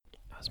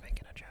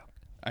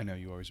I know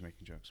you always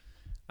making jokes.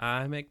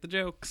 I make the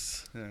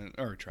jokes.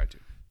 Or try to.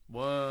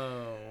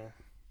 Whoa.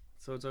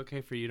 So it's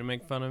okay for you to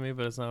make fun of me,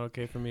 but it's not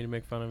okay for me to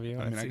make fun of you?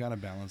 I mean, I gotta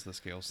balance the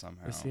scales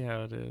somehow. I see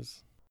how it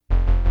is.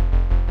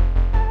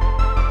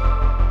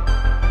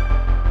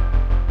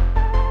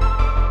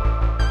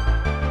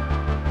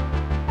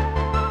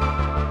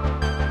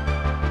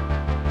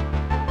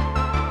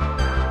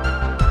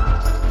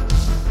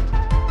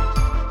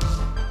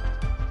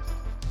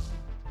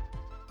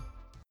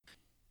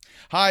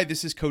 Hi,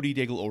 this is Cody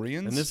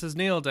Daigle-Oriens. And this is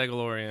Neil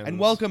Daigle-Oriens. And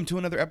welcome to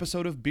another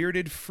episode of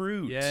Bearded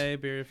Fruit. Yay,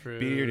 Bearded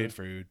Fruit. Bearded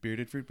Fruit,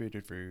 Bearded Fruit,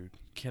 Bearded Fruit.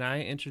 Can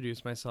I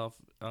introduce myself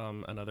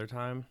another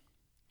time?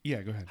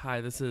 Yeah, go ahead.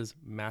 Hi, this is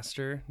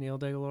Master Neil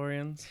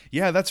Daigle-Oriens.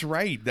 Yeah, that's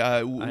right.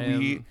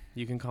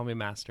 You can call me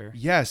Master.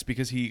 Yes,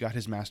 because he got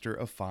his Master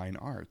of Fine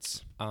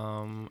Arts.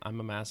 I'm a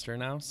master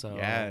now, so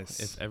yes.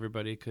 If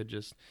everybody could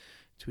just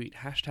tweet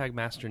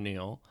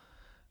 #MasterNeil,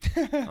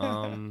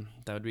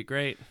 that would be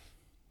great.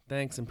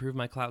 Thanks. Improve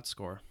my clout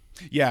score.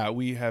 Yeah,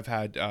 we have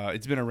had,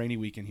 it's been a rainy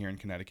weekend here in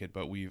Connecticut,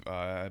 but we've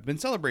been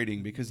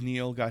celebrating because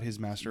Neil got his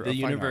Master of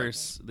Fine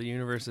Arts. The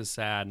universe is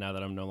sad now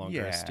that I'm no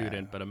longer a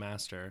student, but a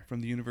master.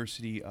 From the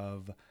University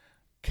of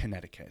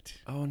Connecticut.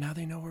 Oh, now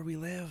they know where we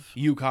live.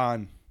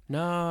 UConn.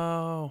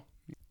 No.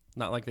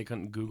 Not like they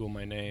couldn't Google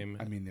my name.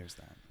 I mean, there's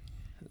that.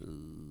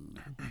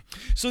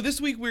 So this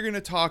week we're going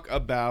to talk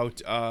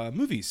about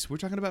movies. We're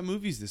talking about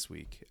movies this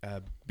week.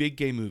 Big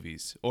gay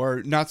movies.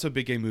 Or not so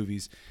big gay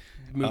movies.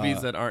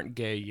 Movies that aren't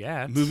gay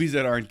yet. Movies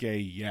that aren't gay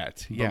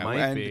yet. But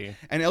might be.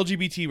 And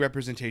LGBT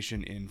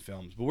representation in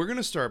films. But we're going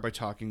to start by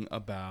talking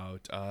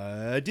about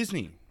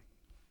Disney.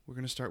 We're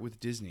going to start with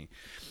Disney.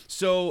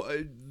 So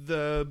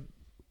the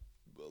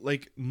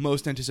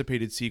most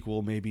anticipated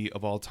sequel maybe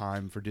of all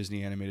time for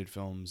Disney animated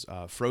films,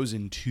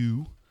 Frozen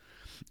 2,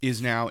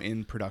 is now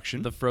in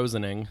production. The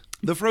Frozening.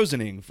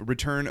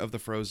 Return of the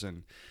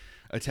Frozen.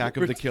 Attack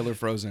of the Killer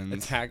Frozen.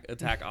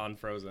 Attack on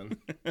Frozen.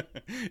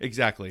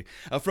 Exactly.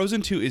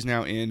 Frozen 2 is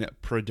now in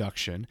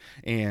production,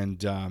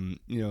 and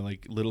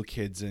little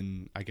kids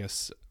and I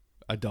guess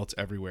adults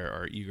everywhere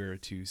are eager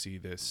to see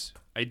this.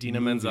 Idina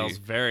Menzel's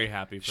very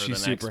happy for the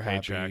next paycheck. She's super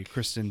happy.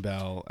 Kristen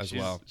Bell as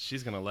well.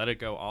 She's gonna let it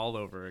go all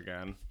over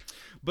again.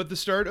 But the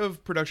start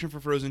of production for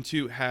Frozen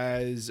 2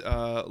 has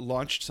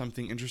launched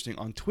something interesting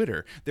on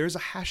Twitter. There's a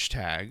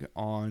hashtag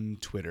on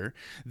Twitter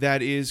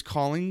that is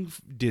calling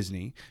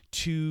Disney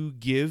to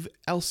give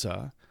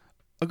Elsa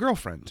a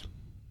girlfriend.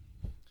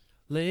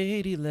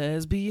 Lady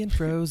Lesbian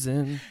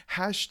Frozen.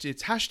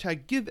 It's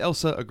hashtag give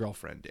Elsa a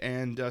girlfriend.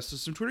 And so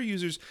some Twitter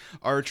users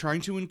are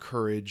trying to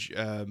encourage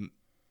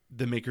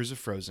the makers of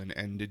Frozen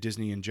and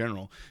Disney in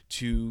general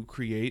to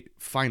create,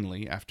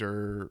 finally,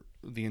 after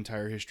the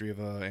entire history of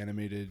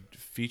animated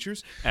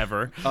features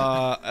ever,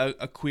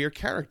 a queer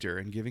character,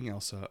 and giving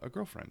Elsa a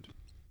girlfriend.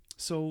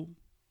 So,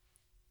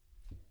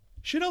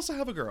 should Elsa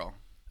have a girl?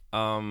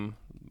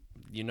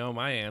 You know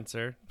my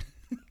answer.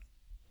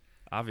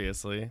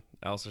 Obviously,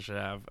 Elsa should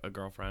have a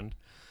girlfriend.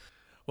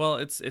 Well,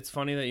 it's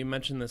funny that you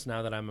mentioned this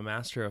now that I'm a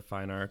Master of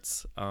Fine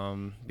Arts,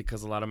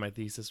 because a lot of my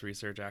thesis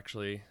research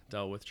actually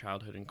dealt with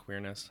childhood and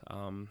queerness.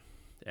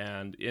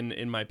 And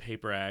in my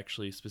paper, I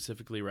actually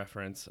specifically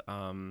reference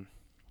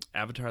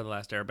Avatar: The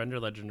Last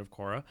Airbender, Legend of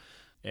Korra,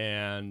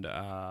 and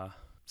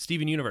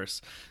Steven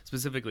Universe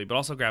specifically, but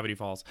also Gravity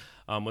Falls.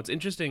 What's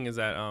interesting is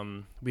that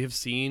we have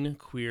seen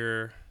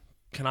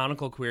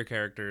canonical queer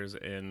characters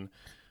in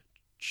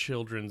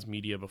children's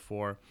media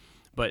before,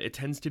 but it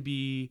tends to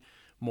be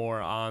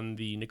more on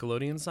the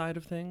Nickelodeon side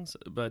of things.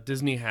 But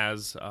Disney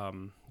has,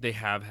 they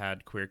have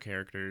had queer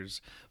characters.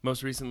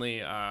 Most recently,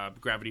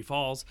 Gravity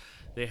Falls,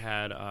 they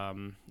had,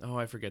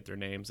 I forget their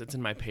names. It's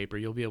in my paper.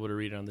 You'll be able to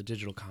read it on the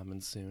Digital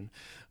Commons soon.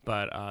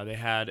 But they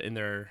had, in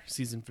their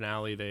season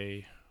finale,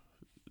 they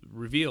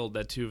revealed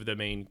that two of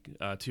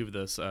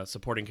the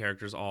supporting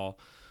characters all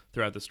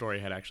throughout the story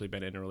had actually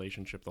been in a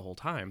relationship the whole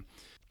time.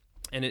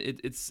 And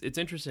it's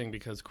interesting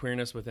because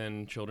queerness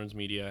within children's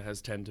media has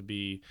tended to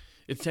be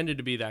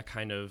that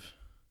kind of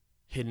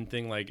hidden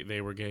thing, like they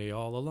were gay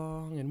all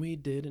along and we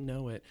didn't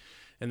know it,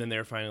 and then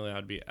they're finally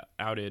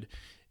outed.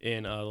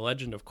 In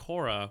Legend of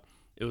Korra,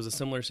 it was a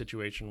similar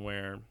situation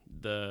where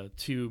the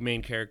two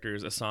main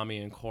characters,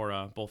 Asami and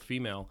Korra, both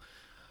female,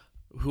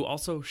 who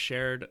also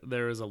shared,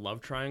 there was a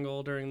love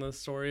triangle during the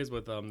stories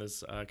with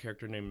this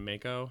character named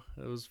Mako.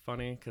 It was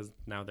funny because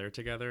now they're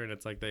together and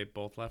it's like they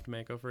both left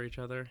Mako for each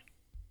other.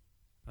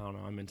 I don't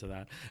know, I'm into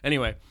that.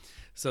 Anyway,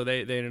 so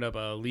they ended up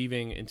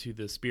leaving into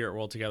the spirit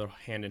world together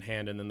hand in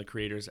hand, and then the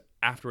creators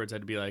afterwards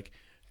had to be like,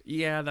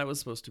 yeah, that was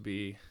supposed to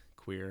be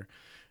queer.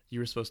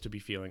 You were supposed to be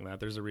feeling that.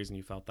 There's a reason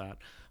you felt that.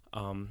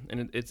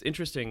 And it's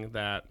interesting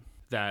that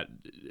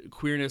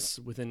queerness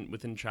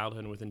within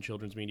childhood and within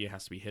children's media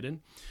has to be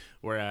hidden,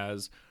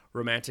 whereas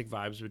romantic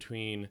vibes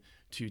between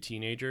two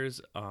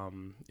teenagers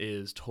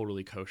is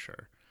totally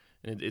kosher.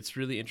 And it's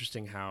really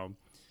interesting how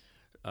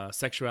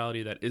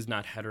sexuality that is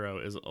not hetero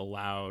is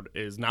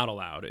not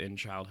allowed in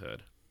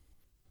childhood.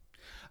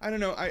 I don't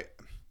know.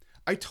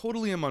 I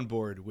totally am on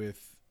board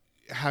with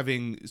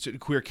having sort of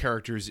queer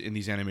characters in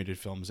these animated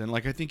films. And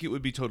like, I think it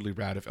would be totally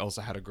rad if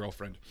Elsa had a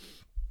girlfriend.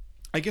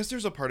 I guess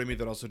there's a part of me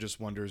that also just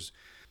wonders,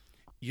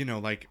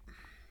 like,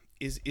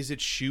 is it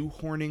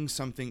shoehorning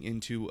something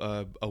into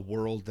a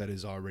world that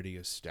is already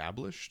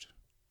established?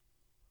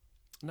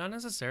 Not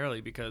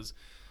necessarily, because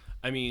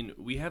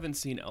we haven't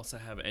seen Elsa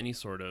have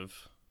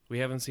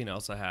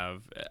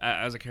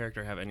as a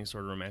character have any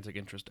sort of romantic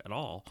interest at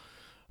all.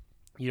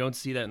 You don't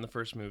see that in the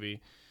first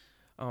movie.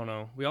 I don't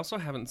know. We also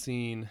haven't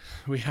seen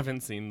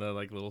the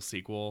like little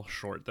sequel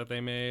short that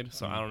they made.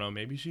 So I don't know.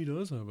 Maybe she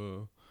does have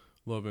a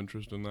love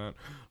interest in that.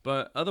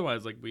 But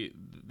otherwise, like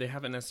they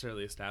haven't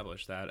necessarily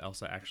established that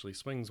Elsa actually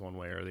swings one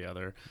way or the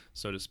other,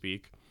 so to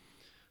speak.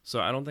 So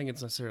I don't think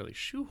it's necessarily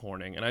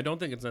shoehorning, and I don't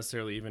think it's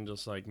necessarily even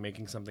just like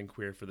making something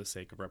queer for the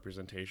sake of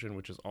representation,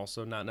 which is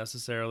also not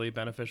necessarily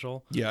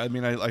beneficial. Yeah,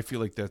 I feel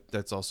like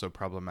that's also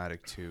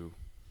problematic too.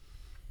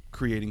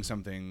 Creating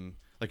something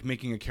like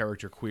making a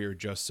character queer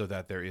just so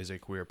that there is a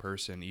queer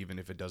person, even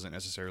if it doesn't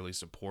necessarily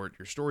support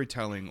your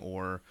storytelling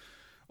or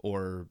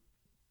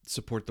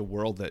support the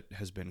world that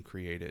has been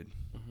created.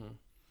 Mm-hmm.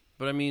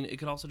 But it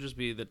could also just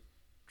be that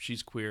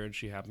she's queer and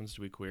she happens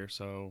to be queer.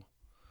 So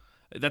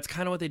that's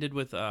kind of what they did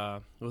with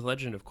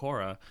Legend of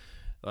Korra.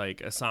 Like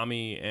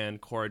Asami and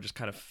Korra just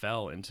kind of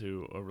fell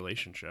into a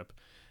relationship,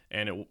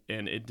 and it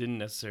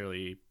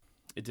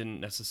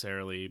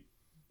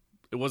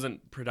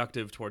wasn't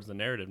productive towards the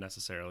narrative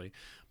necessarily,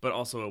 but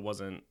also it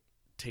wasn't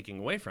taking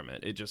away from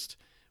it. It just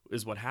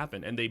is what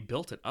happened. And they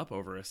built it up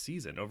over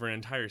an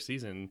entire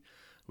season.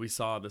 We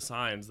saw the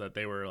signs that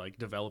they were like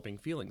developing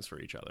feelings for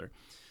each other.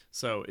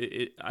 So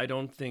I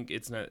don't think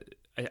it's not,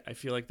 I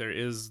feel like there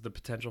is the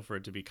potential for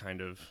it to be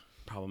kind of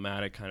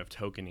problematic, kind of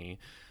tokeny,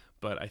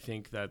 but I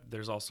think that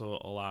there's also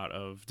a lot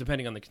of,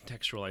 depending on the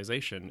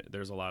contextualization,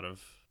 there's a lot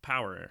of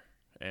power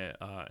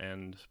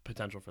and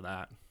potential for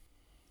that.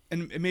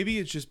 And maybe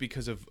it's just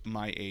because of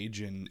my age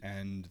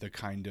and the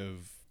kind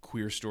of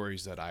queer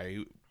stories that I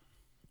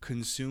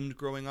consumed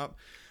growing up.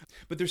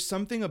 But there's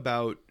something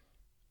about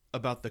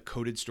the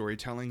coded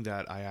storytelling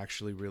that I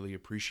actually really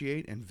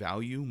appreciate and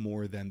value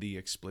more than the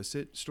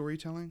explicit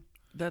storytelling.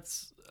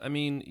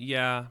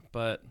 Yeah,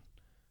 but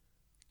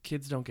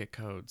kids don't get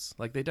codes.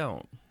 Like, they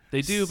don't.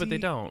 They do, but they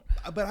don't.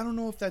 But I don't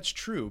know if that's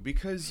true,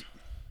 because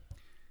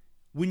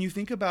when you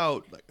think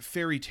about like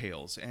fairy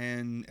tales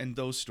and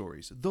those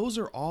stories, those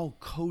are all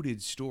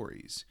coded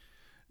stories.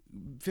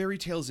 Fairy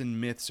tales and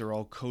myths are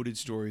all coded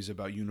stories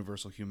about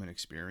universal human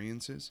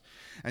experiences.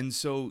 And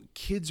so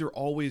kids are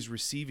always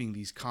receiving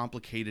these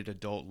complicated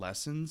adult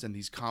lessons and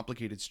these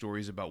complicated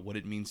stories about what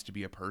it means to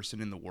be a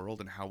person in the world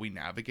and how we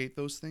navigate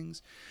those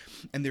things.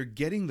 And they're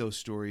getting those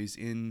stories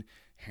in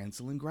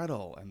Hansel and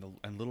Gretel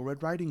and Little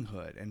Red Riding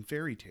Hood and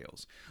fairy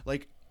tales.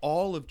 Like,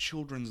 all of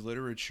children's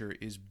literature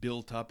is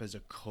built up as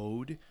a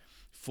code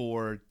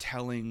for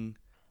telling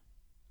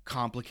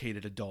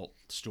complicated adult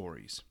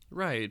stories.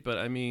 Right,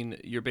 but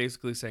you're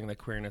basically saying that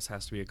queerness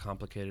has to be a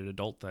complicated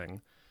adult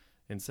thing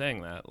in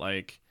saying that.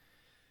 Like,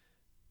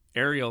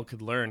 Ariel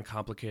could learn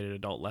complicated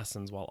adult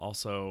lessons while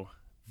also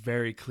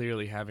very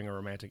clearly having a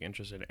romantic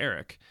interest in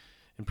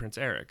Prince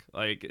Eric.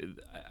 Like,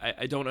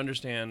 I don't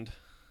understand.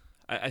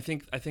 I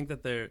think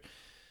that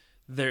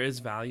there is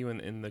value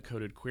in the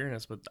coded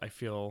queerness, but I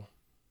feel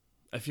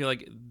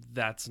like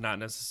that's not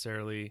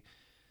necessarily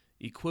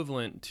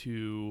equivalent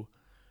to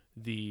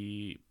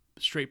the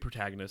straight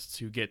protagonists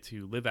who get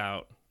to live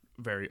out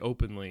very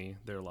openly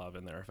their love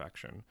and their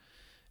affection.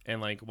 And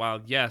like,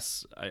 while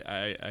yes,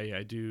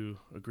 I do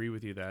agree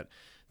with you that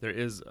there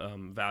is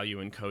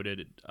value in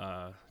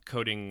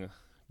coding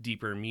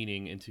deeper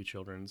meaning into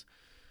children's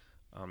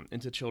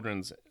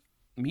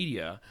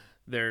media,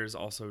 there's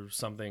also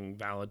something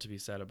valid to be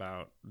said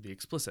about the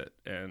explicit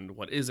and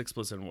what is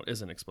explicit and what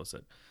isn't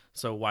explicit.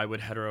 So why would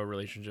hetero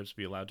relationships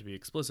be allowed to be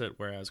explicit,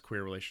 whereas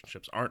queer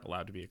relationships aren't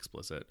allowed to be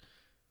explicit?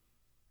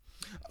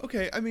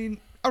 Okay,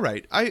 all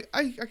right, I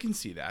can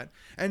see that.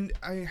 And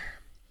I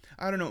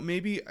don't know,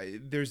 maybe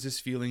there's this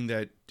feeling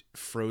that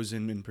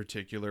Frozen in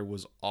particular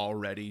was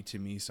already, to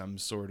me, some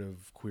sort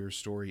of queer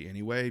story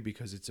anyway,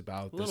 because it's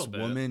about this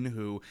woman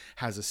who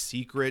has a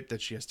secret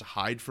that she has to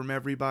hide from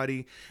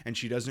everybody, and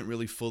she doesn't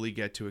really fully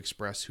get to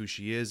express who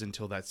she is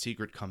until that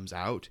secret comes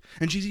out.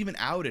 And she's even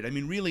outed.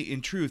 Really,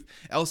 in truth,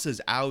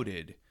 Elsa's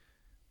outed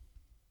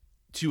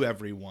to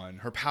everyone.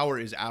 Her power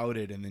is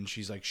outed, and then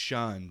she's like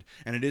shunned.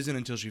 And it isn't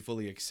until she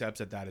fully accepts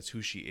that is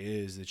who she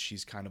is that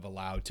she's kind of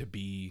allowed to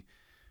be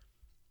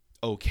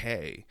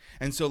okay.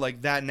 And so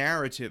like that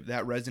narrative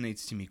that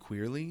resonates to me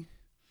queerly.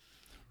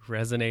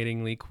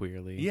 Resonatingly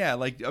queerly. Yeah,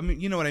 like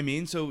you know what I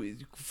mean? So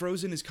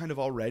Frozen is kind of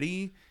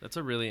already, that's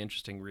a really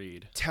interesting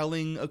read,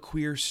 telling a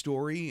queer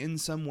story in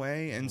some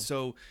way. And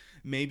so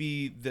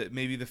maybe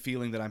the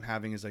feeling that I'm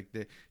having is like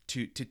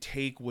to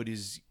take what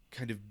is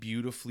kind of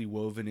beautifully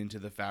woven into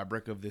the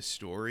fabric of this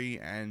story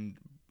and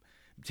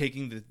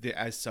taking the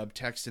as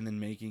subtext and then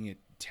making it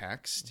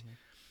text. Mm-hmm.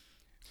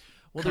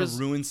 Well, kind of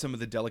ruins some of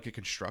the delicate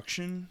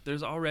construction.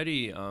 There's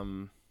already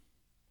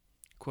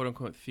quote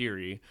unquote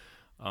theory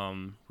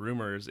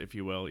rumors, if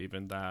you will,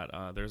 even that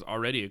there's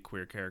already a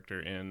queer character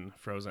in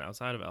Frozen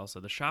outside of Elsa,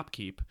 the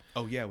shopkeep.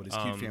 Oh yeah, with his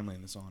cute family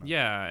in the sauna.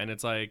 Yeah, and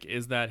it's like,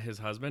 is that his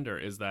husband or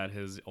is that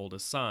his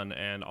oldest son?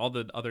 And all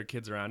the other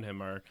kids around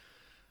him are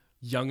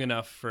young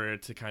enough for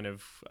it to kind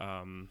of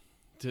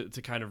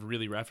to kind of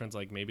really reference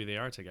like maybe they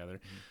are together.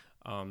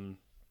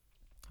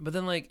 But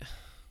then like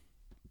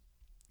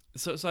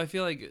so I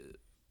feel like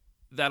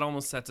that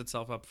almost sets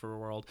itself up for a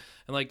world,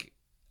 and like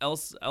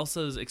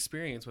Elsa's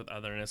experience with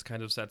otherness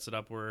kind of sets it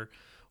up where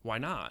why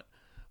not?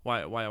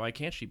 Why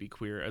can't she be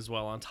queer as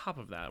well on top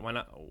of that? Why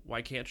not?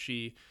 Why can't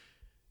she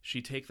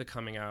take the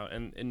coming out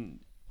and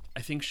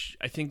I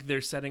think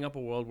they're setting up a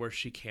world where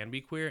she can be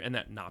queer and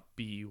that not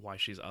be why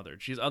she's othered.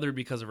 She's othered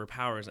because of her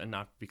powers and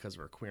not because of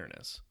her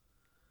queerness.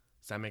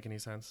 Does that make any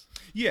sense?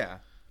 Yeah.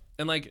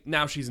 And like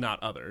now she's not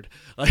othered.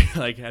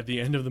 Like at the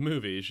end of the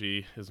movie,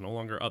 she is no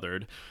longer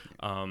othered.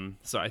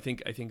 So I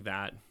think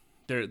that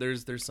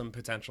there's some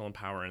potential and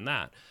power in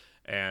that.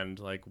 And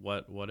like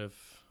what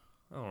if,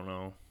 I don't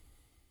know,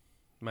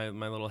 my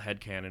little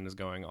headcanon is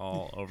going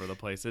all over the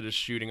place. It is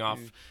shooting off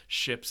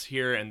ships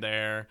here and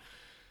there.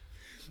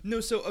 No,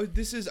 so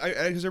this is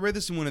because I read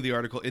this in one of the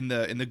article in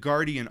the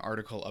Guardian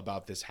article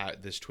about this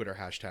this Twitter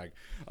hashtag.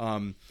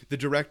 The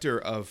director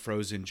of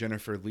Frozen,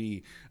 Jennifer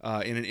Lee,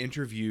 in an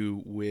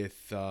interview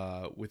with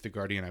the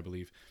Guardian, I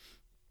believe,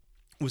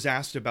 was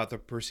asked about the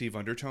perceived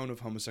undertone of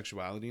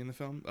homosexuality in the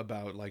film,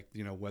 about like,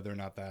 you know, whether or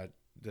not that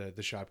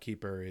the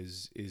shopkeeper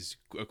is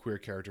a queer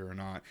character or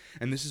not.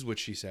 And this is what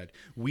she said: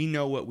 "We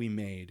know what we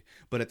made,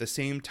 but at the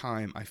same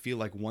time, I feel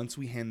like once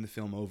we hand the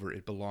film over,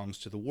 it belongs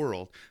to the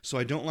world. So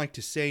I don't like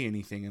to say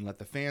anything and let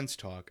the fans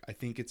talk. I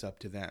think it's up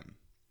to them."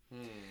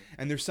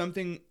 And there's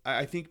something,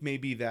 I think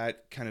maybe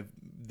that kind of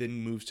then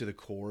moves to the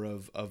core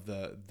of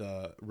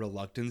the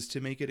reluctance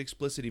to make it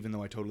explicit, even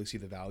though I totally see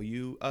the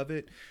value of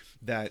it,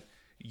 that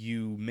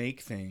you make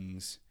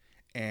things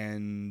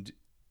and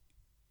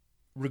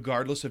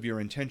regardless of your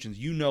intentions,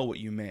 you know what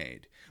you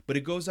made, but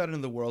it goes out into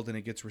the world and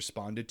it gets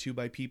responded to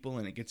by people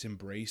and it gets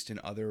embraced in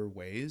other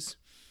ways.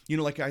 You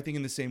know, like I think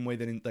in the same way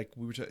that in, like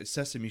we were talking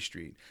Sesame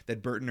Street,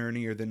 that Bert and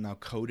Ernie are then now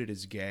coded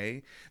as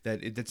gay,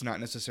 that's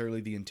not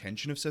necessarily the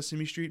intention of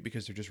Sesame Street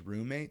because they're just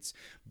roommates,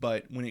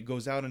 but when it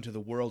goes out into the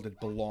world, it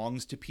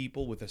belongs to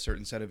people with a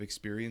certain set of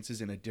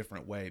experiences in a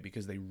different way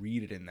because they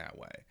read it in that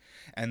way.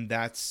 And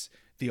that's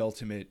the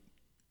ultimate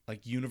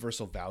like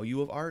universal value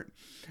of art.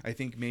 I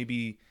think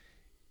maybe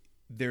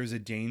there's a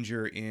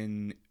danger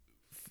in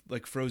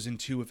like Frozen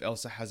 2, if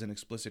Elsa has an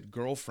explicit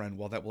girlfriend,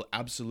 while that will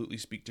absolutely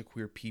speak to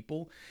queer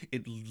people,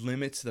 it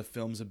limits the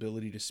film's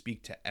ability to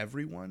speak to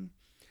everyone,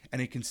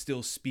 and it can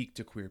still speak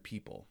to queer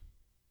people.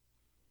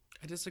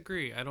 I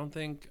disagree. I don't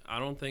think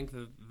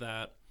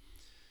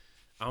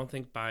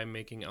by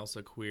making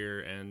Elsa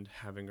queer and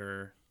having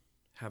her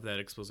have that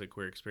explicit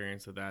queer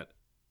experience that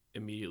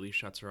immediately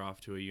shuts her off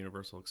to a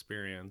universal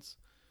experience.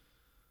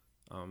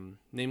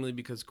 Namely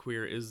because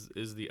queer is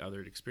the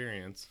othered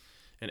experience,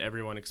 and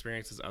everyone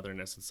experiences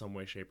otherness in some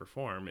way, shape, or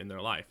form in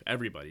their life.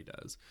 Everybody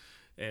does.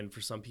 And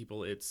for some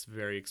people, it's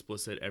very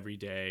explicit every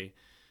day.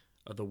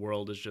 The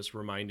world is just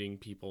reminding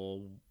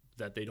people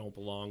that they don't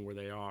belong where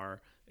they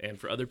are. And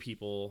for other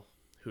people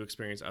who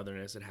experience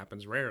otherness, it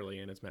happens rarely,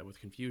 and it's met with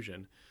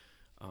confusion.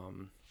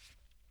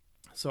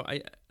 So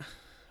I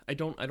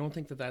don't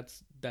think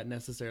that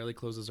necessarily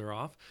closes her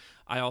off.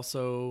 I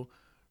also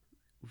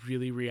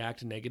really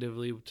react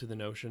negatively to the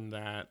notion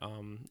that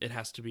it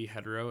has to be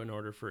hetero in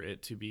order for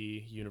it to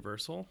be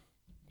universal,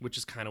 which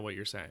is kind of what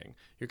you're saying.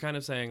 You're kind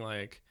of saying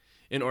like,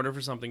 in order for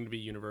something to be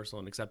universal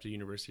and accepted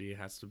university, it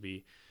has to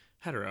be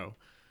hetero.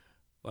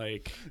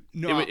 Like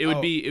no, it would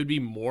be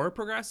more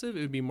progressive.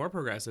 It would be more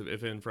progressive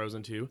if in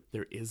Frozen 2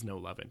 there is no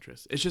love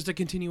interest. It's just a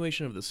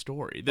continuation of the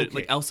story. That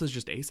like Elsa's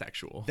just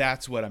asexual.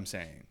 That's what I'm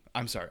saying.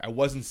 I'm sorry, I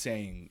wasn't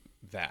saying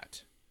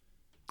that.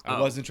 I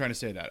wasn't trying to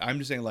say that. I'm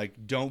just saying,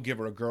 like, don't give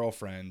her a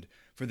girlfriend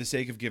for the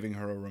sake of giving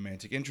her a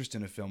romantic interest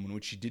in a film in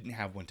which she didn't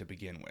have one to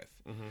begin with.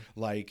 Mm-hmm.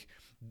 Like,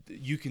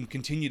 you can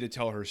continue to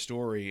tell her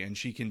story, and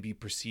she can be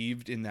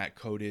perceived in that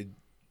coded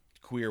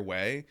queer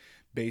way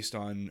based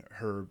on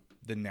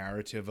the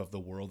narrative of the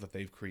world that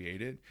they've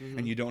created, mm-hmm.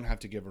 and you don't have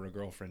to give her a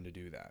girlfriend to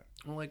do that.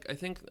 Well, like, I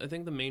think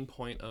the main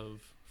point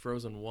of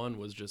Frozen 1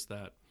 was just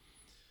that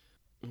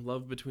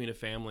love between a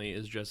family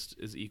is just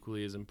as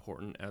equally as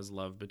important as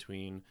love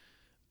between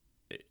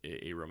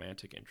a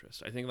romantic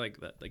interest. I think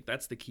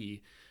that's the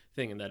key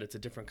thing, in that it's a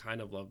different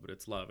kind of love, but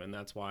it's love, and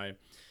that's why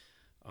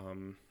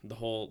the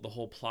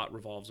whole plot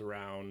revolves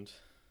around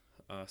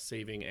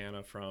saving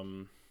Anna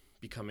from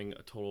becoming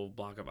a total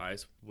block of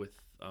ice with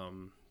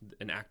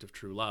an act of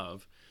true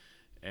love,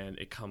 and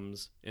it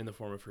comes in the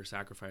form of her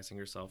sacrificing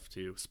herself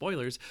to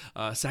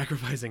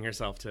sacrificing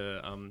herself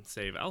to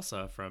save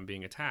Elsa from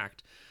being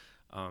attacked.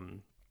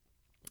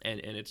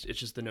 And it's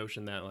just the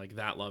notion that like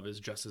that love is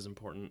just as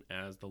important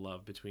as the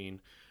love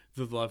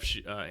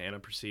Anna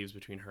perceives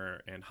between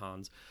her and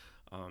Hans.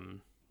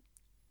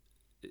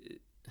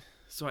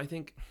 So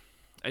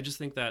I just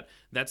think that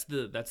that's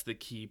the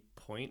key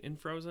point in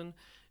Frozen,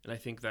 and I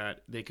think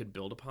that they could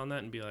build upon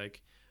that and be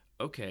like,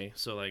 okay,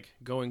 so like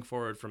going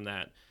forward from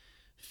that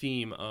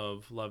theme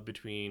of love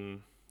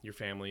between your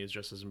family is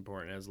just as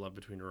important as love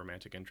between a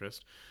romantic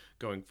interest.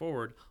 Going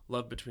forward,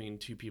 love between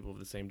two people of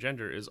the same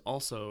gender is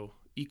also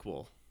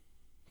equal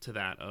to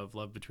that of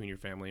love between your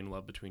family and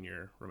love between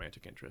your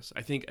romantic interests.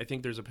 I think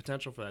there's a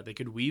potential for that. They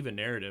could weave a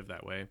narrative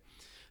that way.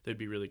 That'd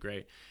be really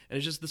great. And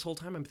it's just this whole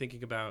time I'm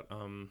thinking about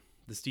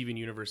the Steven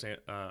Universe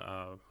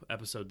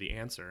episode, The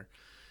Answer,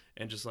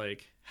 and just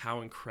like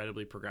how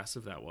incredibly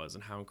progressive that was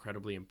and how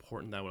incredibly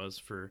important that was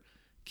for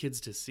kids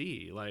to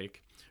see.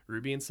 Like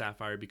Ruby and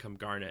Sapphire become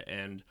Garnet,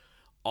 and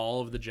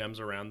all of the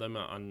gems around them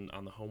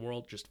on the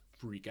homeworld just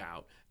freak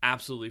out,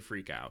 absolutely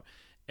freak out.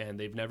 And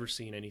they've never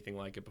seen anything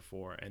like it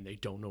before, and they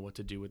don't know what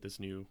to do with this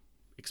new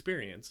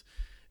experience.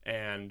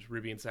 And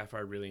Ruby and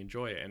Sapphire really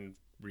enjoy it and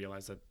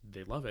realize that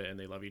they love it and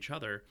they love each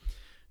other,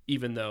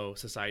 even though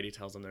society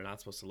tells them they're not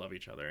supposed to love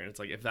each other. And it's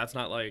like, if that's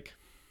not like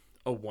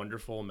a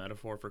wonderful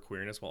metaphor for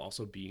queerness while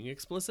also being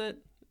explicit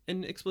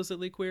and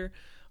explicitly queer,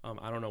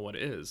 I don't know what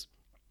is.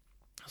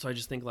 So I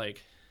just think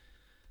like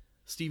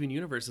Steven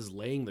Universe is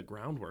laying the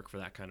groundwork for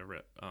that kind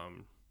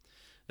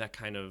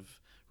of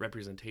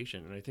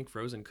representation. And I think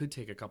Frozen could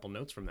take a couple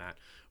notes from that,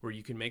 where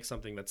you can make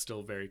something that's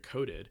still very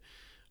coded.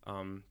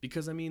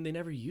 Because I mean, they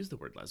never use the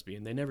word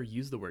lesbian, they never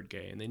use the word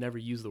gay, and they never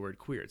use the word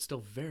queer. It's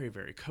still very,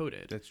 very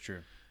coded. That's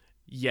true.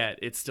 Yet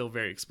it's still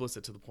very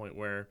explicit to the point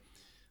where,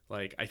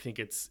 like, I think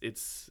it's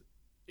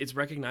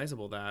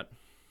recognizable that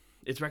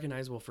it's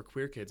recognizable for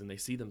queer kids and they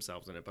see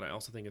themselves in it. But I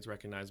also think it's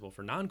recognizable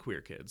for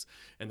non-queer kids,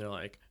 and they're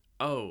like,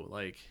 oh,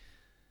 like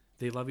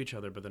they love each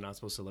other, but they're not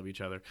supposed to love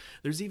each other.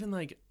 There's even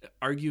like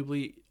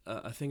arguably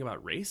a thing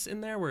about race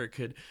in there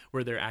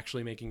where they're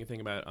actually making a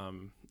thing about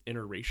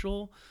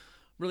interracial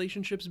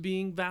relationships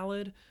being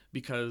valid,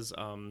 because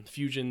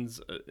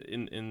fusions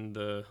in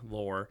the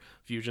lore,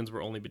 fusions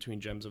were only between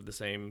gems of the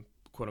same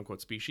quote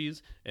unquote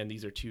species, and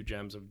these are two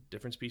gems of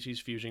different species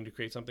fusing to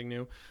create something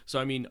new. So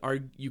I mean,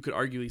 you could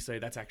arguably say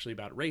that's actually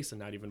about race and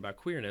not even about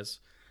queerness,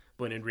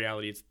 but in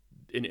reality it's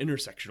an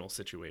intersectional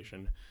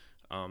situation.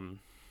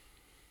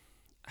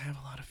 I have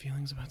a lot of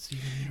feelings about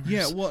Steven Universe.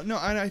 Yeah, well, no,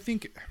 I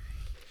think,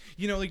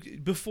 you know,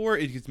 like before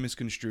it gets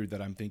misconstrued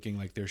that I'm thinking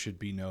like there should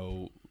be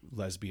no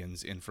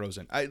lesbians in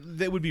Frozen.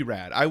 That would be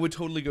rad. I would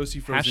totally go see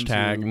Frozen 2.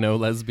 Hashtag no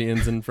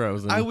lesbians in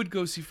Frozen. I would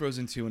go see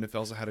Frozen 2, and if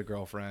Elsa had a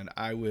girlfriend,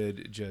 I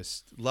would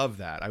just love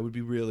that. That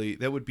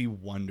would be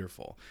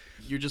wonderful.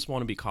 You just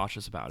want to be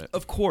cautious about it.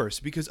 Of course,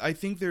 because I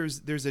think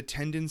there's a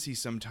tendency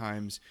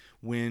sometimes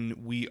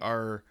when we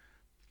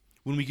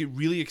get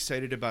really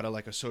excited about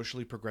a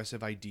socially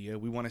progressive idea,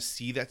 we want to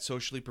see that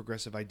socially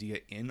progressive idea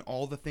in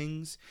all the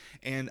things.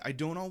 And I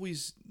don't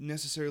always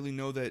necessarily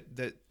know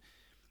that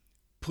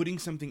putting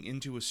something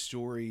into a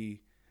story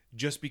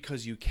just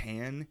because you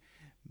can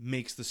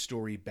makes the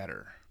story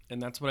better. And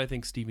that's what I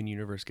think Steven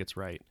Universe gets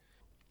right.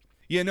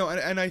 Yeah, no,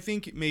 and I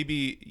think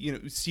maybe, you know,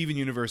 Steven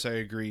Universe, I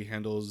agree,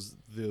 handles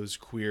those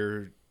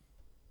queer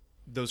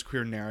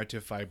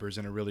narrative fibers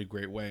in a really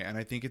great way. And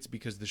I think it's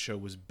because the show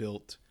was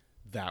built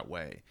that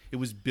way. It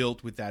was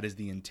built with that as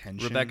the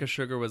intention. Rebecca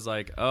Sugar was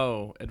like,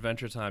 oh,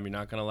 Adventure Time, you're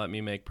not going to let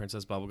me make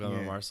Princess Bubblegum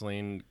and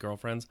Marceline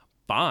girlfriends?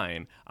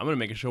 Fine. I'm going to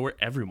make a show where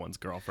everyone's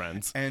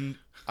girlfriends. And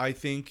I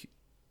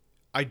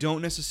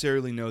don't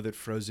necessarily know that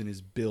Frozen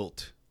is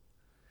built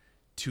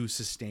to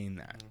sustain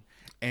that.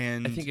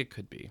 And I think it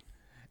could be.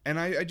 And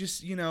I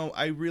just, you know,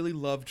 I really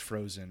loved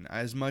Frozen.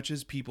 As much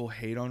as people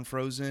hate on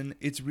Frozen,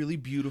 it's really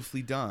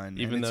beautifully done.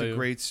 Even and it's though, a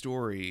great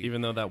story.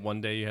 Even though that one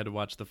day you had to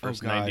watch the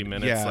first 90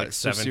 minutes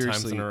seven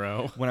times in a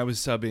row. When I was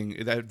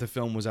subbing, the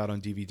film was out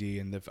on DVD,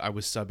 and I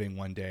was subbing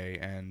one day,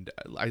 and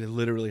I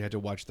literally had to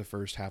watch the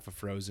first half of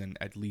Frozen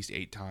at least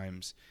 8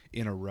 times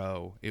in a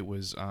row. It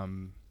was a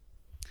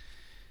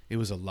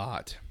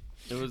lot.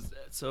 It was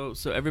so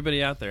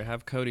everybody out there,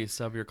 have Cody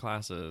sub your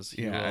classes.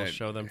 He will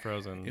show them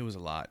Frozen. It was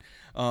a lot.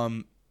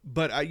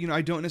 But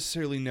I don't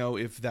necessarily know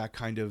if that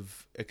kind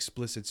of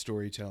explicit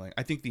storytelling.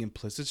 I think the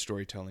implicit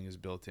storytelling is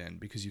built in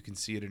because you can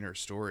see it in her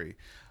story.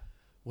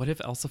 What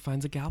if Elsa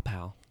finds a gal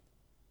pal?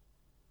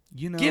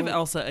 You know, give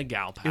Elsa a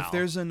gal pal. If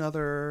there's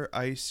another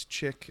ice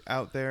chick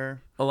out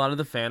there, a lot of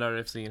the fan art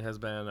I've seen has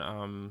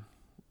been,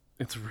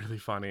 it's really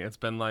funny. It's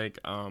been like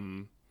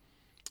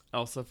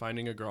Elsa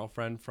finding a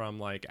girlfriend from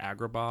like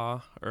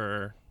Agrabah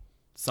or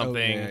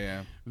something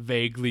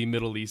vaguely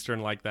Middle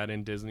Eastern like that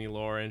in Disney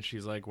lore, and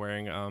she's like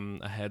wearing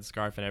a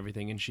headscarf and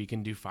everything, and she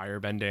can do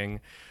firebending.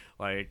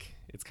 Like,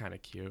 it's kind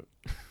of cute.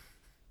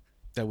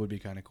 That would be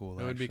kind of cool.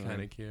 That would be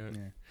kind of cute.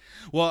 Yeah.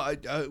 Well,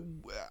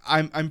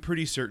 I'm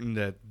pretty certain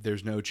that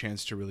there's no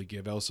chance to really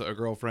give Elsa a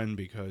girlfriend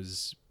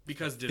because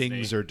Disney.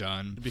 Things are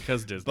done.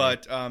 Because Disney.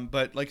 But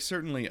like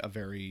certainly a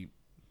very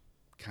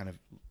kind of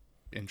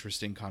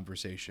interesting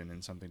conversation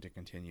and something to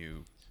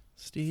continue.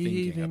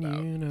 Steven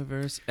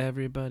Universe,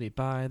 everybody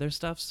buy their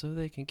stuff so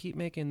they can keep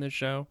making the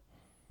show.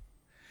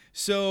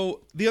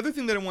 So the other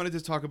thing that I wanted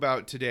to talk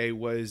about today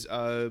was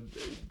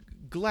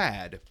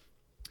GLAAD.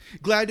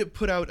 GLAAD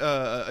put out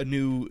a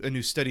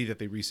new study that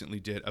they recently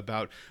did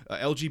about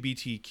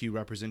LGBTQ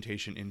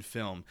representation in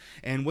film,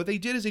 and what they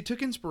did is they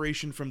took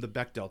inspiration from the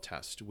Bechdel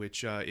test,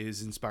 which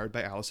is inspired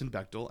by Alison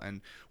Bechdel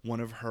and one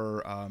of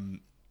her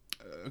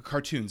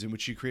cartoons, in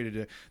which she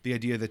created the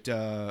idea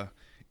that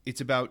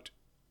it's about.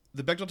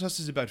 The Bechdel test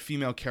is about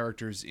female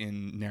characters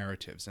in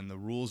narratives, and the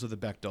rules of the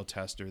Bechdel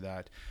test are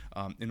that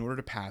in order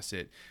to pass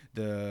it,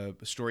 the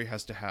story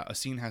has to have a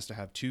scene has to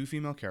have two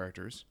female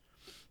characters.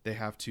 They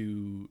have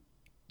to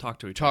Talk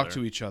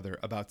to each other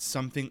about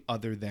something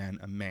other than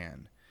a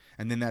man,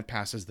 and then that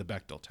passes the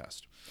Bechdel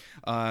test.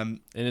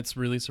 And it's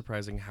really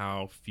surprising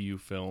how few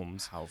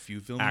films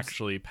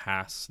actually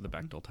pass the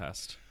Bechdel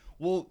test.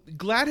 Well,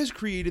 GLAAD has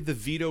created the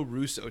Vito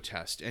Russo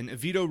test, and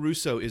Vito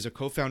Russo is a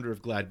co-founder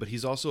of GLAAD, but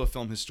he's also a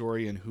film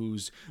historian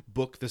whose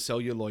book, The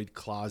Celluloid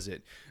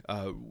Closet,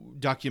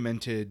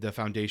 documented the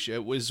foundation.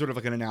 It was sort of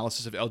like an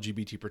analysis of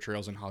LGBT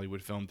portrayals in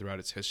Hollywood film throughout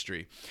its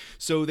history.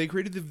 So they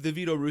created the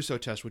Vito Russo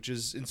test, which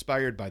is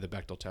inspired by the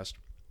Bechdel test.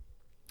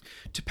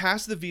 To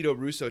pass the Vito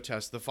Russo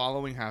test, the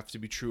following have to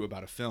be true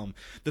about a film.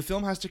 The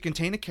film has to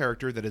contain a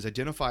character that is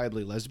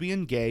identifiably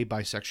lesbian, gay,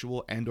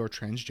 bisexual, and or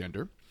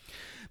transgender.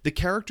 The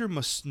character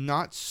must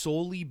not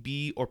solely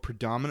be or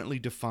predominantly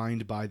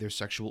defined by their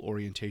sexual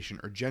orientation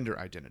or gender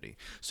identity.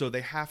 So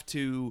they have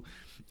to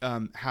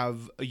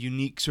have a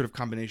unique sort of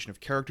combination of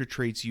character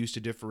traits used to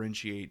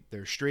differentiate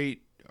their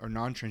straight or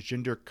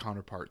non-transgender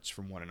counterparts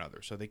from one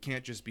another. So they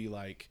can't just be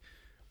like,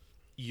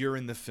 you're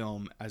in the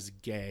film as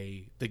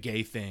gay, the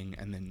gay thing,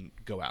 and then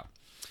go out.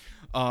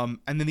 And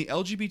then the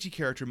LGBT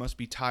character must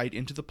be tied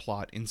into the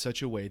plot in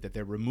such a way that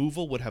their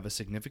removal would have a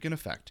significant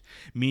effect,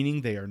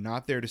 meaning they are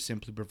not there to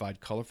simply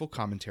provide colorful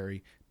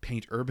commentary,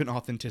 paint urban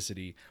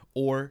authenticity,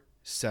 or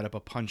set up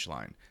a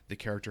punchline. The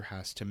character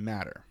has to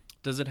matter.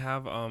 Does it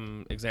have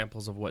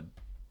examples of what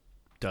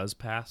does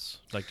pass?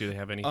 Like, do they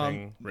have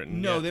anything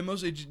written? No, yet? they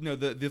mostly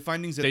the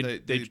findings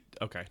that they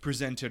okay.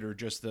 presented are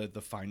just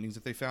the findings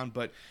that they found,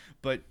 but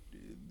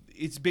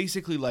it's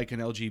basically like an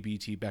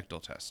LGBT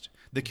Bechdel test.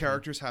 The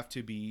characters have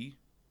to be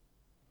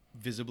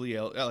visibly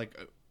openly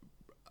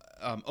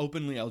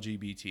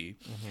LGBT.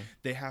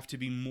 They have to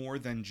be more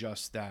than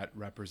just that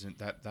represent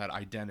that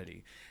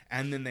identity,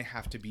 and then they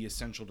have to be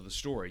essential to the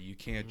story. You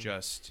can't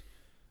just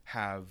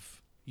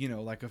have,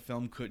 like a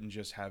film couldn't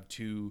just have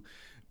two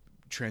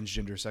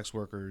transgender sex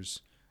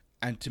workers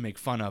and to make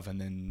fun of, and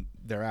then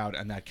they're out,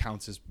 and that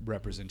counts as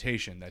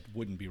representation. That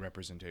wouldn't be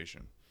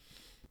representation.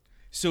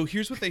 So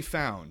here's what they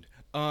found.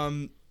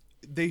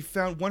 They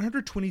found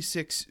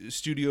 126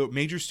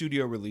 major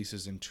studio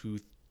releases in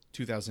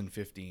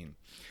 2015.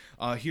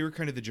 Here are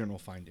kind of the general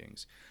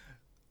findings.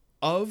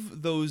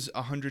 Of those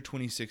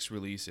 126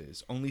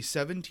 releases, only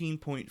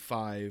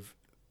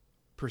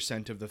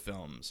 17.5% of the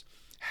films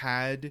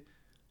had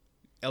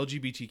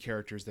LGBT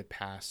characters that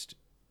passed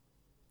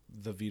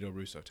the Vito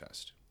Russo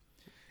test.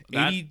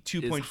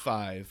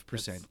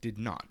 82.5% did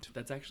not.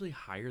 That's actually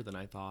higher than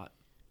I thought.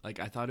 Like,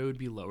 I thought it would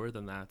be lower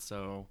than that,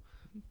 so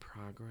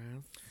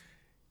progress.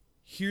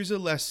 Here's a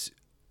less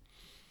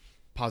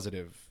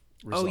positive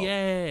result. Oh,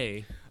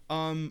 yay.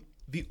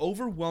 The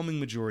overwhelming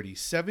majority,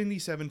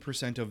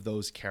 77% of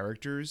those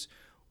characters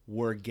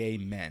were gay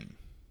men.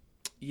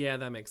 Yeah,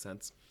 that makes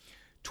sense.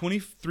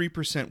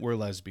 23% were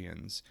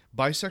lesbians.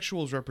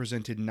 Bisexuals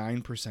represented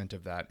 9%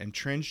 of that, and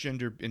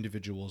transgender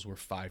individuals were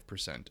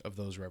 5% of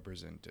those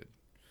represented.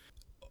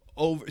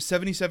 Over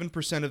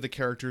 77% of the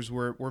characters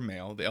were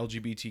male. The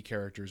LGBT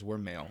characters were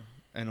male,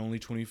 and only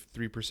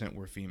 23%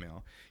 were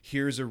female.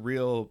 Here's a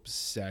real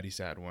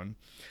sad one.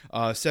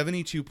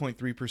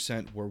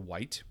 72.3% were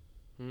white.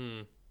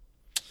 10%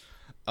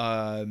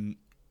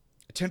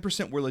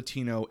 were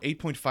Latino,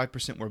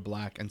 8.5% were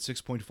black, and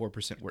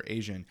 6.4% were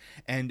Asian.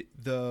 And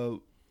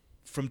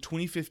from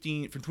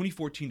 2014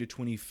 to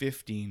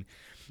 2015,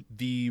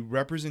 the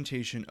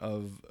representation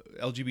of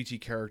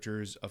LGBT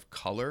characters of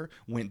color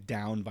went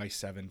down by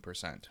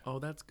 7%. Oh,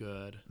 that's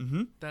good.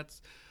 Mm-hmm.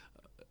 That's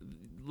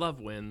love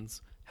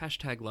wins.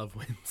 #love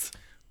wins.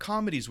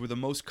 Comedies were the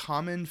most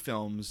common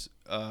films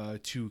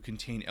to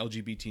contain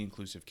LGBT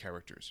inclusive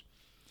characters.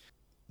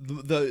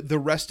 The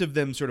rest of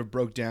them sort of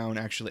broke down.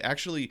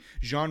 Actually,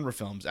 genre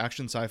films,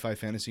 action, sci-fi,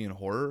 fantasy, and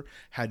horror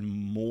had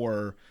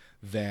more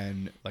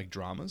than like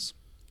dramas.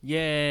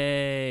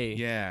 Yay!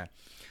 Yeah.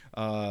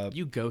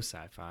 You go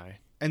sci-fi.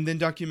 And then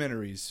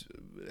documentaries.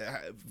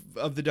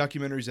 Of the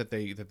documentaries that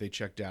they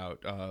checked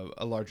out,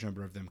 a large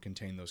number of them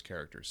contained those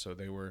characters. So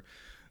they were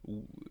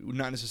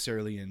not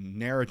necessarily in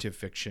narrative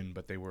fiction,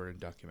 but they were in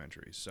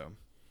documentaries. So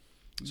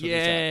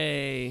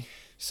yay!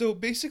 So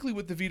basically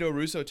what the Vito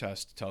Russo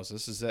test tells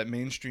us is that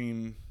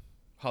mainstream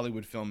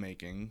Hollywood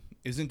filmmaking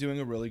isn't doing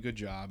a really good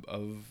job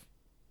of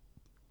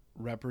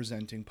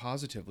representing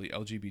positively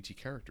LGBT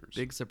characters.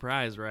 Big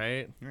surprise,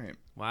 right? Right.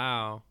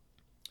 Wow.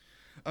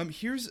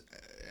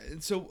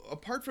 So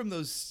apart from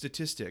those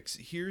statistics,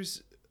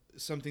 here's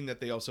something that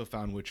they also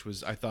found, which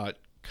was, I thought,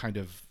 kind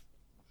of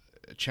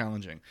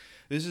challenging.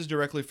 This is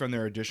directly from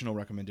their additional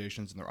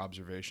recommendations and their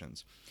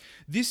observations.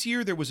 This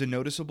year, there was a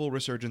noticeable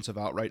resurgence of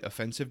outright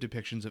offensive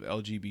depictions of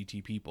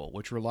LGBT people,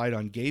 which relied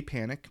on gay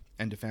panic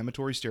and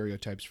defamatory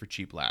stereotypes for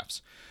cheap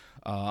laughs.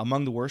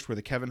 Among the worst were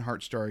the Kevin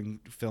Hart starring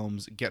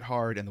films Get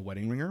Hard and The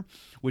Wedding Ringer,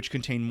 which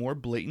contain more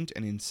blatant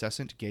and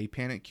incessant gay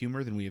panic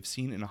humor than we have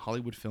seen in a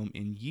Hollywood film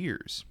in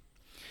years.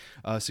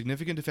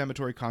 Significant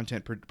defamatory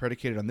content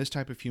predicated on this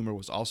type of humor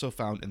was also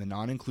found in the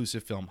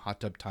non-inclusive film Hot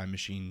Tub Time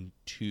Machine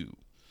 2.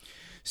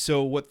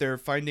 So what they're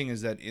finding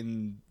is that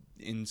in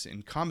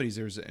comedies,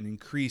 there's an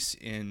increase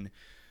in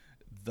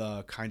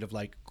the kind of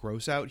like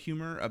gross out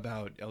humor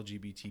about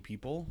LGBT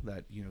people,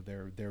 that, you know,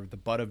 they're the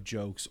butt of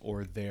jokes,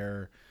 or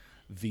they're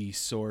the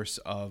source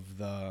of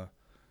the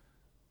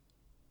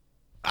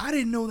I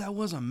didn't know that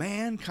was a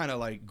man kind of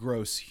like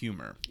gross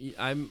humor.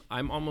 I'm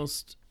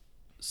almost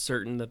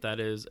certain that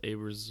is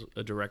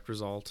a direct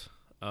result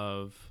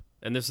of,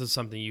 and this is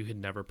something you could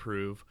never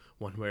prove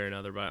one way or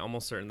another, but I'm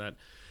almost certain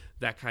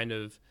that kind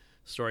of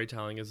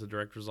storytelling is a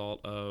direct result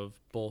of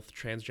both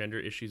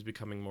transgender issues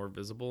becoming more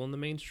visible in the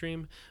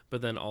mainstream,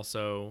 but then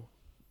also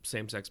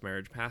same-sex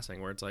marriage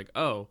passing, where it's like,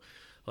 oh,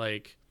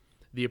 like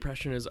the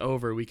oppression is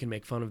over, we can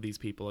make fun of these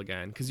people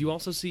again. Because you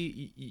also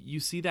see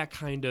that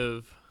kind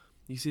of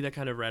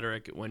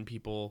rhetoric when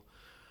people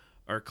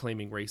are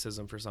claiming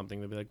racism for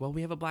something. They'll be like, well,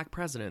 we have a black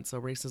president, so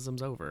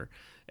racism's over,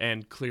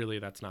 and clearly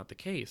that's not the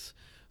case.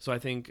 So I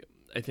think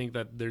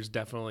that there's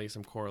definitely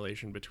some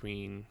correlation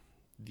between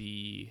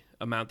the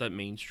amount that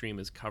mainstream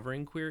is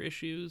covering queer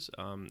issues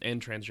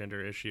and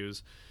transgender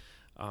issues,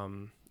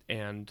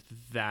 and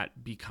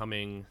that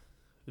becoming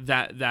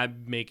that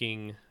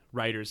making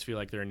writers feel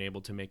like they're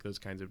enabled to make those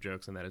kinds of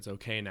jokes, and that it's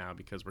okay now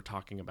because we're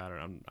talking about it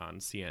on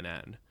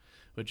CNN,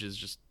 which is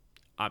just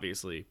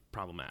obviously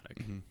problematic.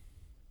 Mm-hmm.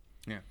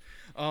 Yeah.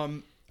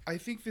 I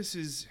think this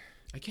is...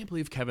 I can't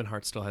believe Kevin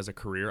Hart still has a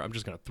career. I'm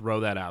just going to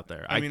throw that out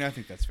there. I mean, I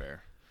think that's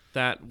fair.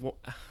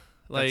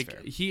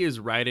 Like, he is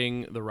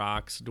riding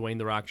Dwayne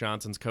 "The Rock"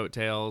 Johnson's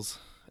coattails,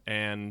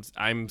 and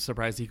I'm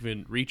surprised he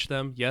can reach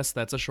them. Yes,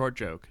 that's a short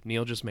joke.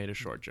 Neil just made a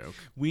short joke.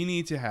 We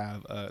need to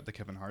have the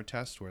Kevin Hart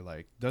test where,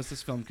 like, does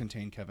this film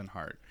contain Kevin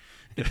Hart?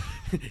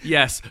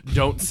 Yes,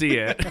 don't see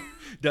it.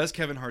 Does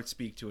Kevin Hart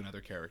speak to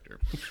another character?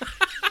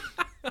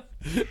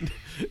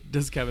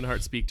 Does Kevin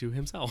Hart speak to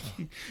himself?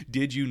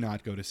 Did you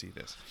not go to see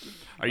this?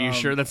 Are you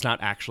sure that's not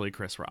actually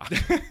Chris Rock?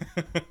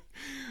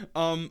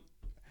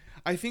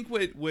 I think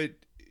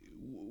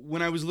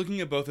when I was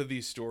looking at both of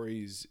these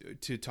stories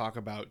to talk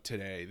about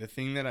today, the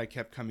thing that I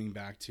kept coming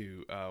back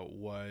to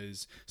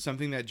was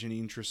something that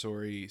Janine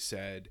Tresori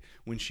said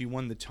when she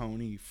won the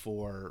Tony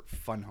for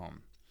Fun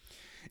Home.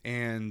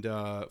 And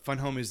Fun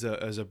Home is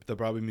the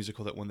Broadway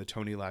musical that won the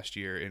Tony last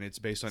year, and it's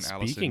based on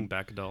Speaking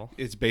Bechdel.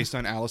 It's based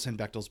on Alison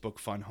Bechdel's book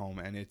Fun Home,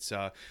 and it's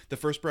the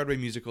first Broadway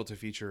musical to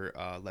feature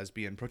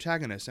lesbian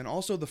protagonists, and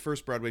also the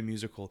first Broadway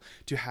musical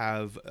to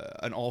have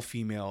an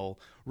all-female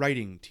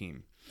writing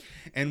team.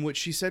 And what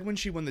she said when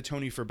she won the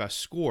Tony for Best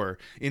Score,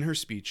 in her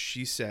speech,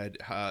 she said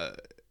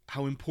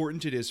how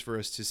important it is for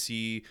us to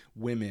see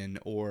women,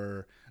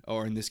 or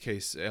in this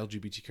case,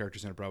 LGBT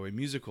characters in a Broadway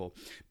musical,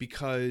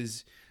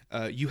 because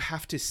you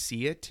have to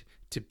see it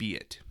to be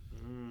it.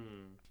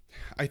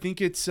 I think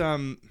it's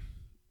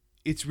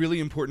really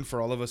important for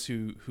all of us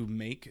who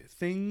make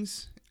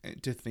things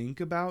to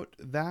think about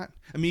that.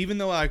 I mean, even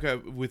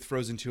though with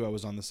Frozen 2, I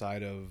was on the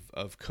side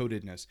of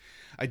codedness,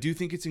 I do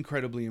think it's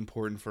incredibly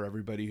important for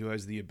everybody who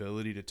has the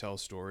ability to tell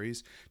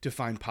stories to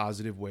find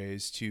positive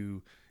ways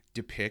to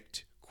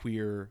depict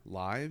queer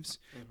lives,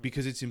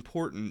 because it's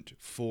important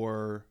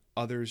for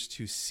others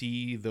to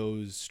see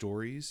those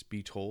stories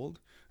be told.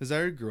 Because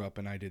I grew up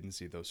and I didn't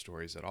see those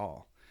stories at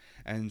all.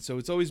 And so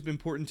it's always been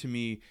important to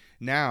me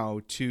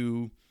now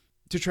to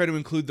try to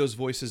include those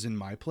voices in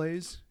my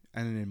plays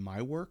and in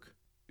my work,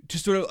 to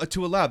sort of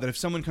to allow that if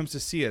someone comes to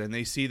see it and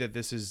they see that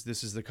this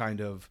is the kind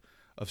of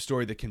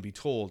story that can be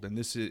told, and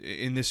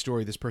in this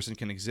story this person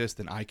can exist,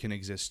 then I can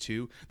exist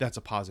too. That's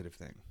a positive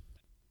thing.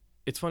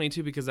 It's funny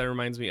too, because that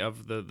reminds me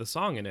of the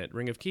song in it,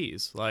 Ring of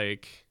Keys.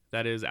 Like,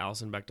 that is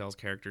Alison Bechdel's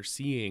character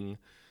seeing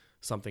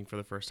something for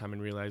the first time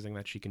and realizing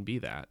that she can be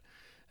that.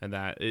 And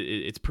that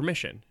it's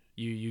permission.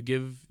 You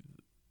give,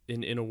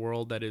 in a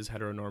world that is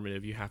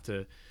heteronormative, you have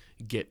to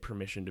get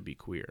permission to be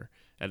queer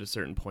at a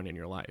certain point in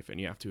your life, and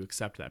you have to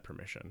accept that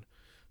permission.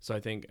 So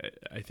I think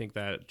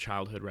that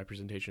childhood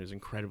representation is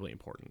incredibly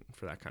important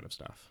for that kind of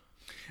stuff.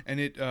 And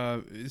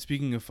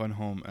speaking of Fun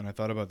Home, and I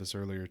thought about this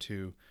earlier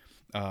too,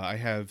 I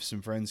have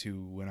some friends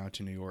who went out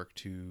to New York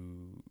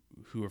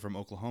who are from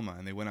Oklahoma,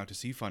 and they went out to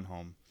see Fun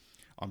Home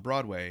on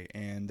Broadway,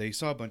 and they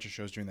saw a bunch of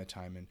shows during that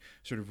time and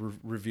sort of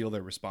reveal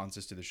their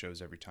responses to the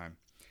shows every time.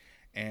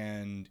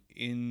 And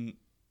in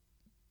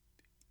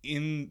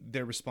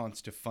their response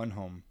to Fun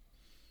Home,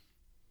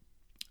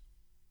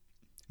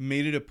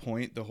 made it a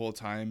point the whole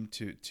time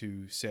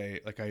to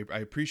say, like, I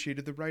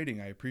appreciated the writing,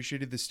 I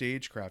appreciated the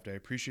stagecraft, I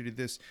appreciated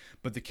this,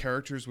 but the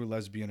characters were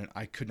lesbian and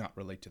I could not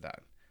relate to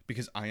that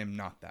because I am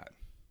not that.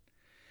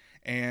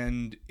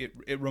 And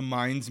it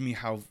reminds me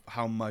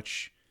how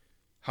much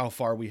how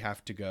far we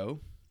have to go,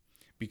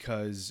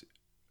 because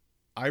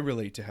I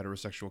relate to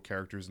heterosexual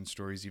characters and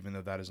stories, even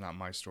though that is not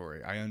my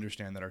story. I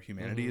understand that our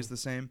humanity is the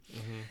same,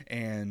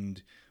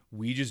 and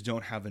we just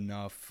don't have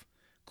enough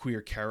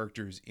queer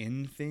characters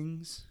in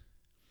things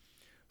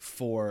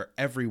for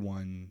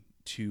everyone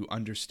to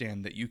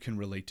understand that you can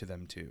relate to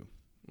them too.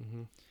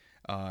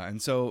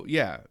 And so,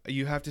 yeah,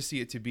 you have to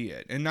see it to be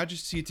it. And not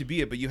just see it to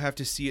be it, but you have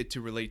to see it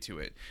to relate to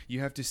it.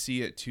 You have to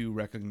see it to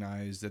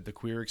recognize that the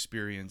queer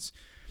experience,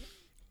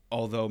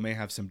 although may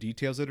have some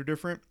details that are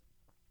different,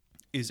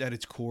 is at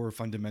its core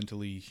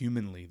fundamentally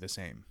humanly the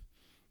same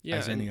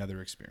as any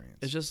other experience.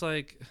 It's just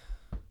like,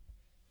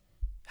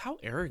 how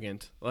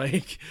arrogant.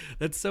 Like,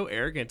 that's so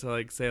arrogant to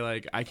like say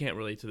like, I can't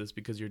relate to this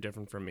because you're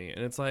different from me.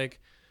 And it's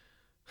like,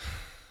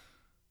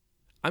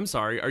 I'm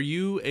sorry, are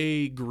you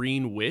a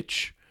green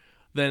witch?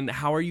 Then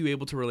how are you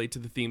able to relate to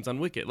the themes on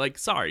Wicked? Like,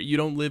 sorry, you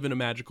don't live in a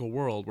magical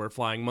world where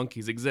flying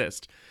monkeys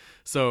exist.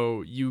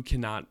 So you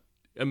cannot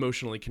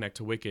emotionally connect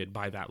to Wicked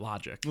by that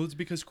logic. Well, it's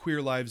because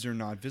queer lives are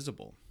not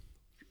visible.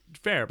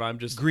 Fair, but I'm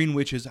just... Green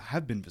witches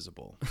have been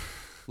visible.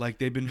 Like,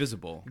 they've been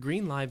visible.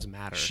 Green lives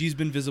matter. She's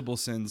been visible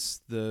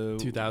since the...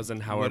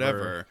 2000, however.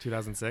 Whatever.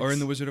 2006. Or in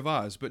The Wizard of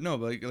Oz. But no,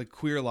 like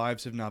queer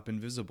lives have not been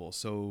visible.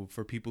 So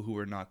for people who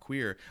are not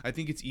queer, I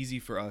think it's easy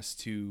for us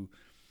to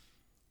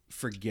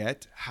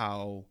forget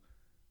how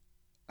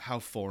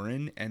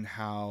foreign and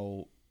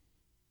how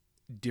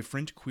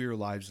different queer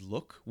lives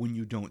look when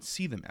you don't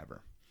see them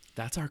ever.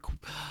 That's our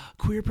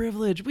queer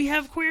privilege. We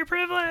have queer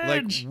privilege.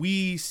 Like,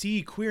 we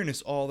see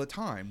queerness all the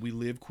time. We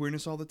live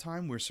queerness all the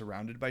time. We're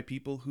surrounded by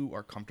people who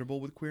are comfortable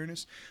with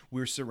queerness.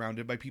 We're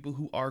surrounded by people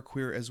who are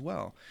queer as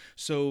well.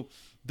 So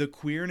the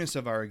queerness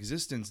of our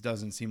existence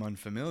doesn't seem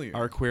unfamiliar.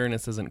 Our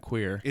queerness isn't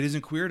queer. It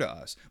isn't queer to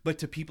us. But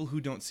to people who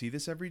don't see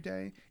this every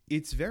day,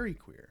 it's very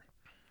queer.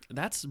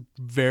 That's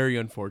very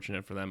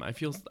unfortunate for them. I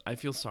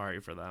feel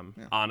sorry for them,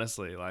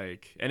 honestly.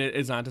 Like, and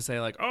it's not to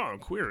say like, oh,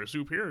 queer is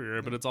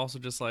superior, but it's also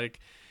just like,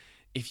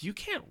 if you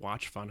can't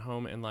watch Fun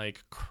Home and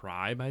like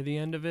cry by the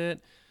end of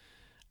it,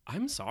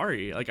 I'm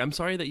sorry. Like, I'm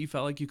sorry that you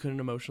felt like you couldn't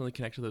emotionally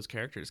connect to those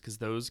characters, because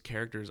those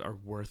characters are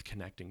worth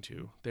connecting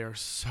to. They are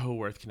so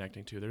worth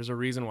connecting to. There's a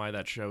reason why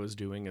that show is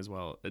doing as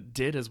well. It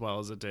did as well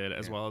as it did,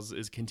 as well as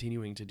is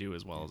continuing to do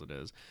as well as it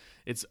is.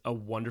 It's a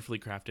wonderfully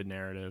crafted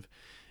narrative.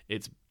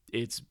 It's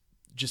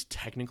just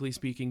technically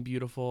speaking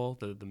beautiful.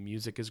 The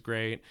music is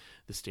great.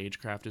 The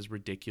stagecraft is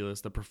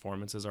ridiculous. The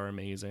performances are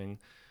amazing.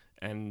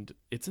 And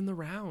it's in the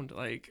round.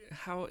 Like,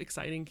 how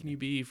exciting can you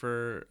be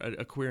for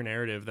a queer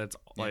narrative that's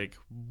like,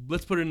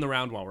 let's put it in the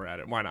round while we're at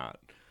it. Why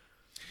not?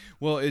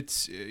 Well,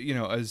 it's,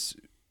 it's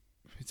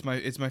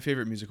my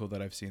favorite musical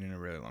that I've seen in a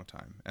really long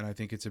time. And I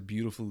think it's a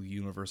beautiful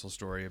universal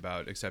story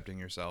about accepting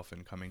yourself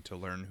and coming to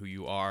learn who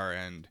you are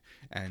and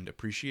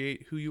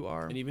appreciate who you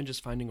are. And even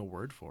just finding a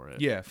word for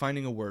it. Yeah,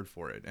 finding a word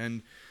for it.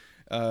 And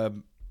I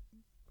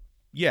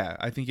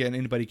think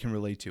anybody can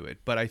relate to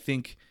it. But I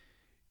think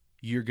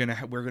we're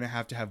gonna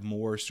have to have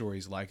more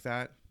stories like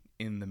that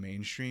in the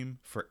mainstream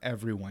for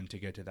everyone to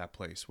get to that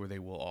place where they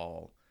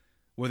will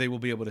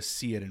be able to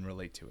see it and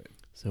relate to it.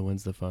 So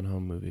when's the Fun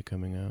Home movie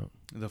coming out?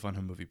 The Fun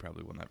Home movie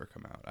probably will never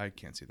come out. I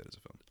can't see that as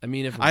a film. I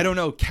mean, I don't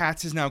know.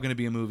 Cats is now going to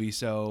be a movie,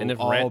 so and if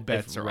all Rent,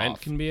 bets are Rent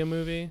off. can be a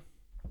movie,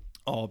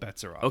 all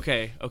bets are off.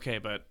 Okay,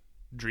 but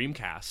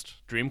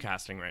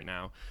Dreamcasting right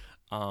now.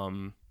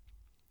 Fun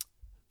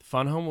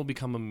Home will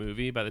become a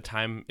movie by the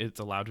time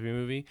it's allowed to be a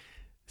movie.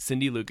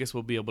 Cindy Lucas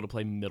will be able to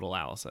play Middle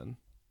Allison.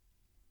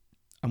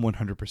 I'm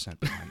 100%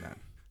 behind that.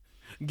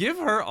 Give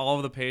her all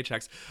of the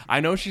paychecks. I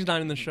know she's not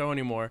in the show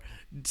anymore.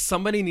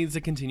 Somebody needs to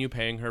continue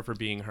paying her for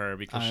being her,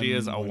 because she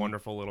is a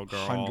wonderful little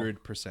girl.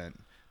 100%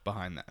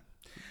 behind that.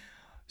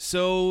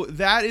 So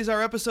that is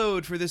our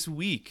episode for this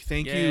week.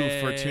 Thank you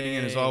for tuning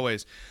in as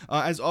always.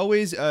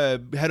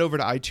 Head over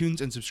to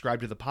iTunes and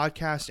subscribe to the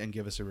podcast and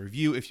give us a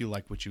review if you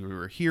like what you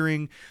were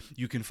hearing.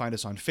 You can find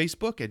us on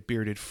Facebook at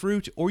Bearded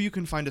Fruit, or you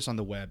can find us on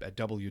the web at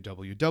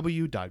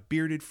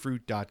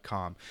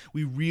www.beardedfruit.com.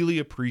 We really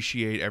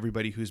appreciate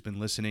everybody who's been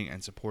listening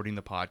and supporting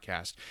the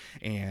podcast,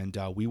 and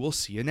we will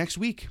see you next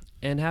week.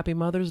 And Happy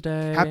Mother's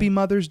Day. Happy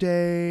Mother's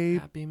Day.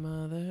 Happy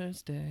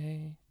Mother's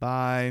Day.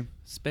 Bye.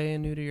 Spay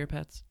and neuter your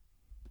pets.